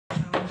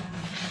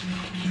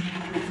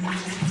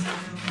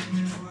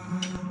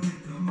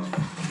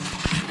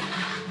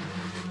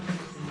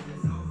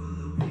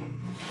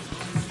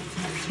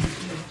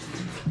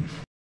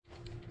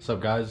up,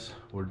 guys?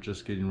 We're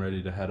just getting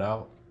ready to head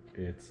out.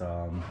 It's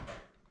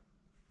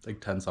like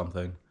 10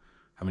 something,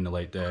 having a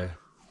late day.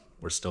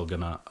 We're still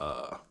gonna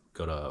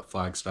go to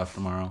Flagstaff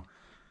tomorrow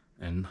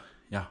and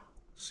yeah,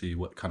 see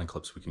what kind of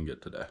clips we can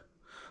get today.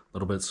 A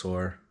little bit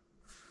sore,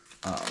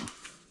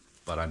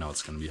 but I know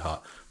it's gonna be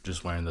hot. I'm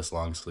just wearing this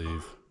long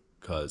sleeve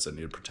because I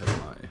need to protect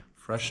my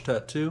fresh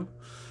tattoo.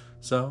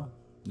 So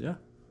yeah.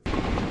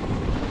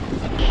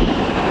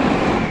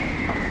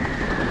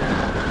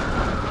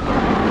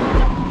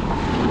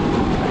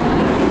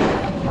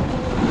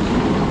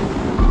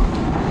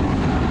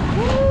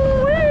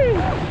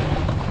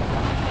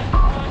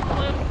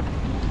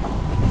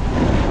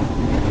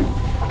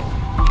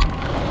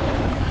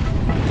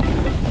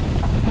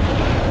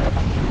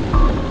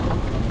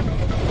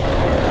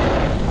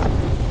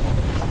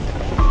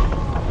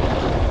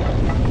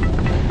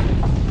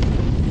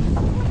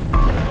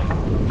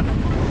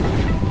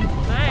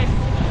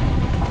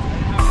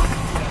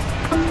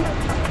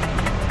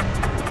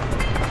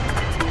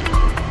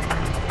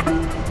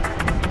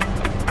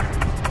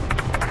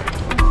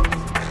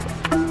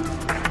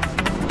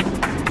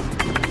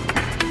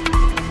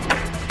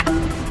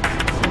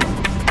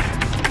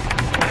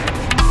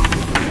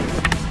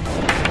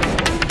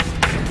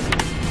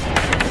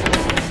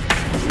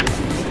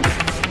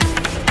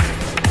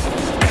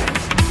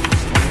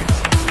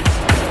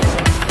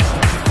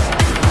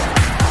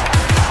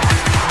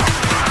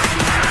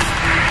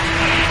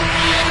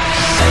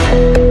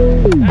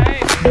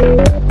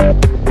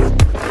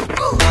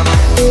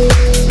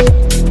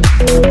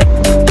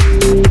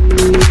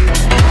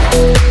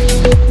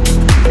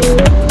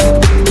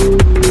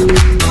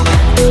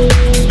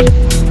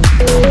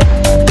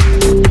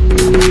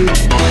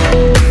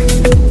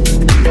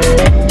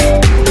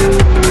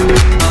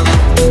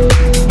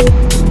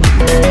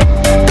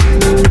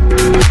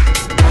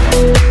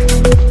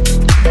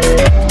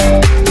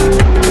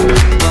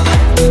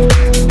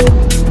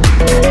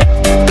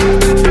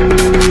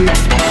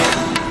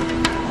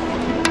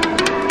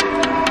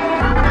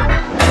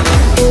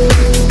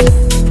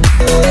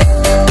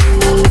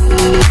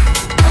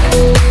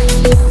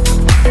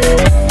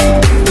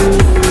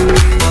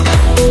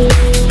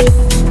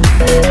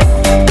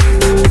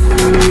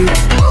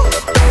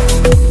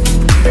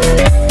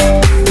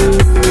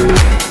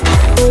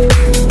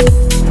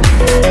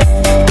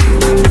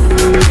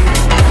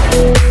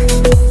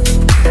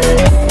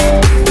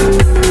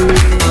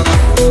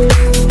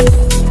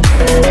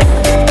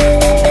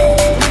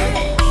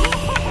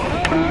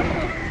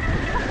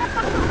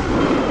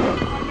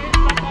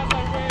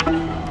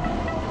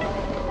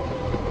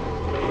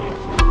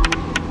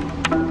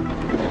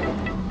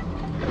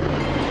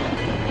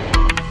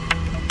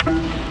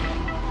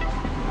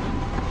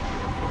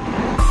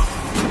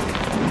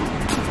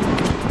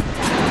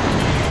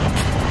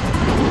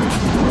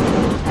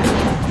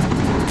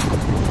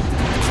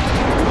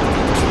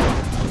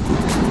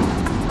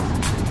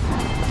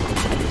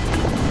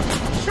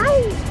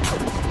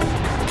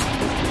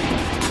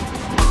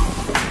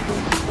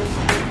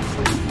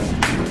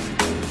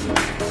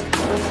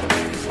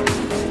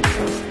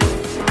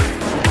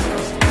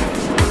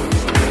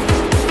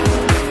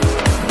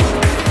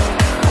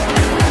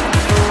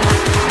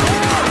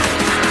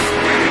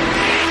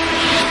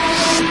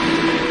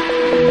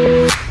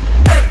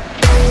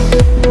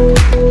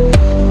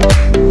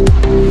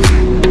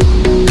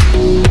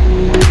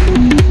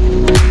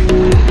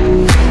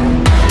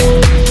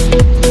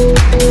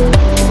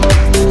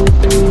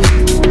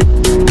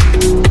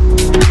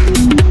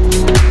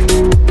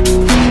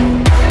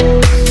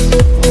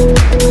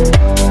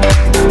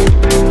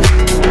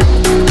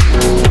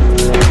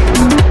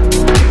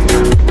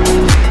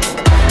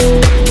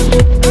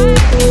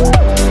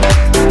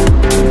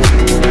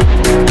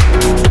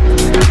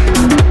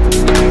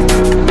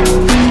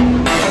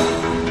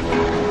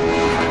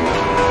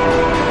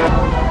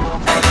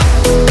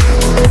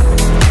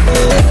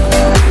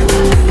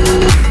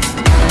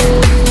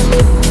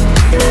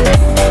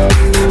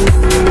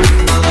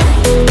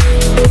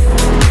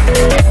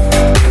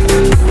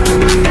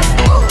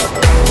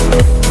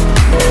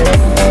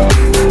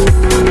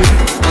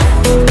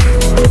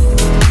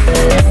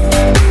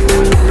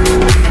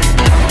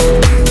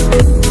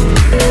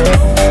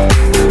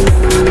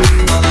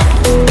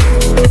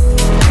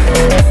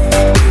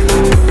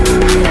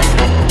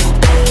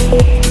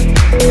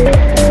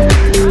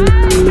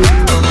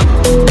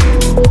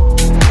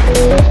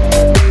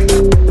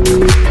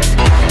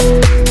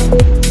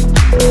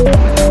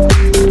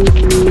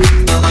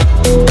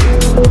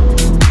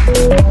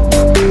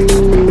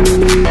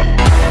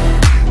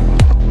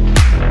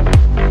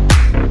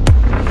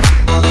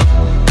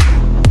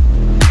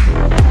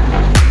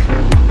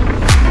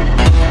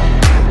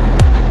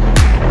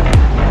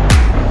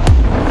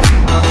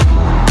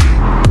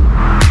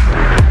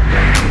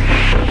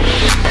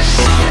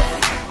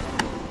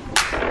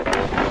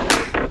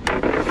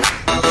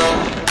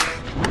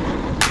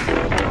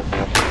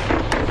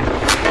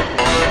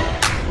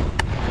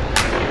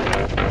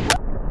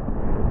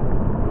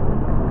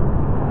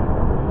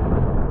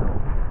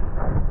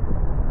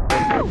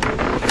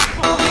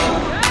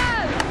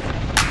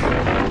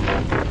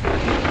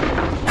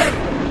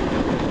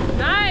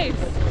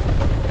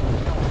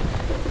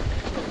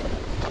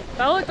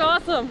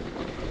 awesome.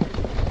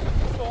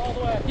 Let's go all the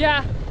way.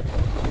 Yeah.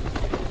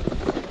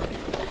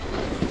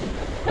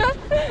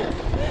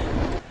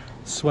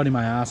 Sweating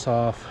my ass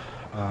off.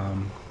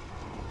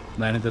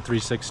 Landed the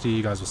 360.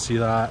 You guys will see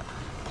that.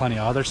 Plenty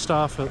of other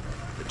stuff. It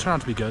turned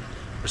out to be good.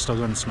 We're still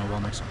going to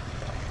snowball next time.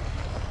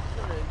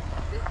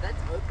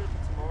 That's open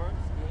tomorrow,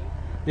 skiing?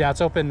 Yeah,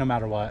 it's open no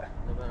matter what.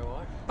 No matter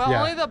what? But Yeah.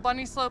 only the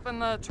bunny slope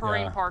and the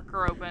terrain Yeah. park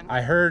are open.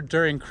 I heard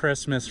during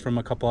Christmas from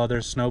a couple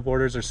other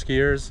snowboarders or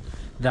skiers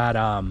that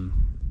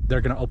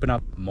they're gonna open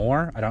up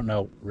more. I don't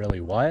know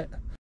really what.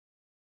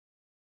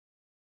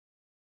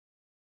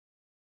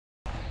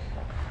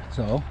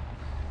 So,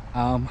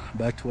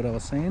 back to what I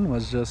was saying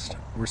was just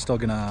we're still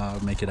gonna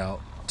make it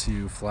out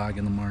to Flag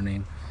in the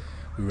morning.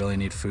 We really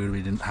need food.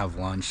 We didn't have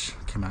lunch.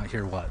 Came out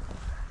here what?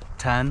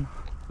 10?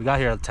 We got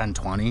here at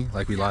 10:20.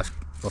 Like we left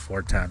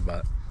before 10,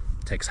 but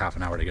it takes half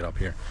an hour to get up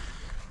here.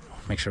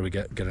 Make sure we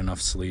get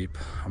enough sleep.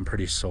 I'm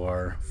pretty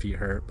sore, feet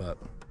hurt, but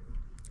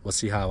we'll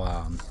see how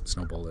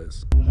Snowbowl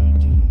is. Oh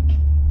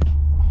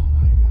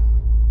my god.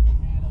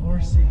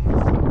 Horsey.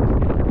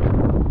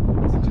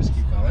 Just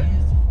keep going.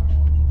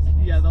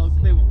 Yeah,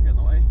 they won't get in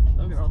the way.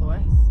 They'll get all the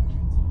way.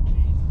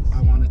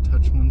 I want to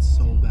touch one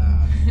so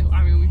bad.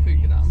 I mean, we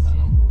could get out and pet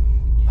them.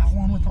 That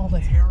one with all the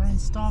hair and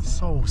stuff,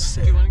 so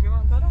sick. Do you want to go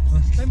out and pet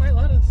them? They might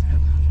let us.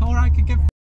 Or I could get